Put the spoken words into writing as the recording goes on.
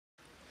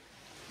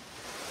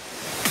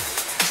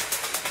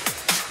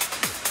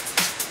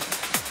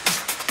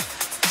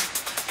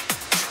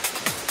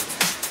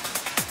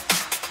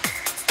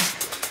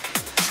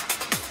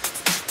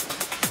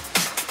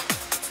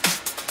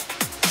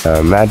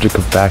The magic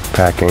of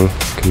backpacking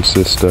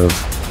consists of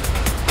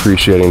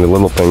appreciating the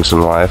little things in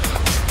life,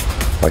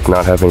 like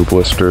not having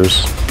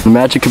blisters. The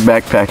magic of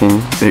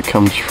backpacking, it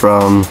comes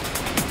from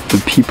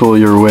the people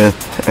you're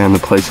with and the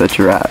place that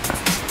you're at.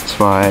 That's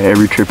why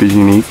every trip is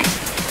unique,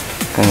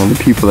 and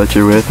the people that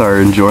you're with are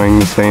enjoying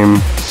the same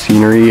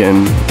scenery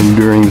and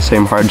enduring the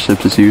same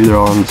hardships as you. They're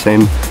all in the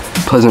same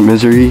pleasant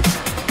misery,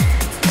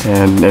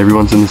 and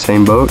everyone's in the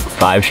same boat.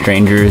 5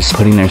 strangers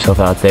putting themselves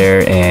out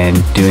there and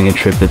doing a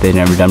trip that they've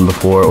never done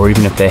before, or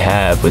even if they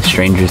have, with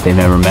strangers they've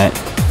never met.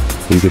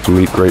 You get to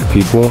meet great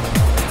people.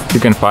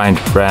 You can find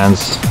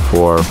friends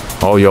for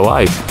all your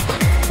life.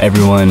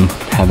 Everyone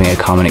having a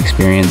common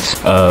experience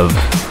of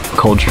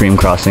cold stream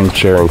crossings.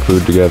 Sharing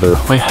food together.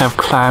 We have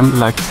climbed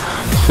like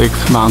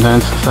 6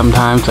 mountains.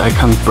 Sometimes I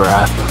can't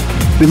breathe.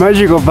 The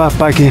magic of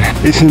backpacking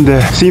is in the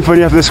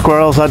symphony of the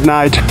squirrels at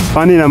night,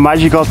 finding a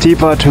magical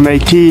teapot to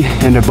make tea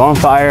and a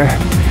bonfire,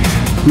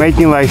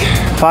 making like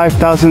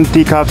 5,000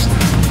 teacups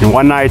in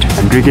one night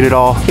and drinking it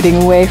all.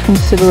 Getting away from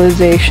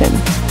civilization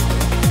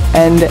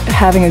and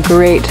having a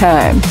great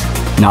time.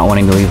 Not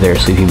wanting to leave their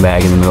sleeping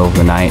bag in the middle of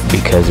the night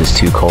because it's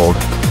too cold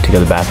to go to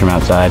the bathroom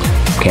outside.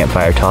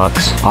 Campfire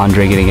talks.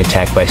 Andrey getting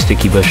attacked by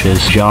sticky bushes.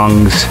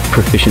 Zhang's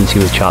proficiency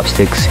with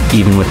chopsticks,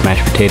 even with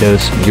mashed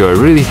potatoes. You are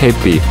really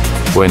happy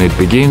when it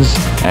begins,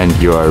 and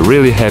you are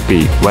really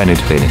happy when it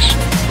finishes.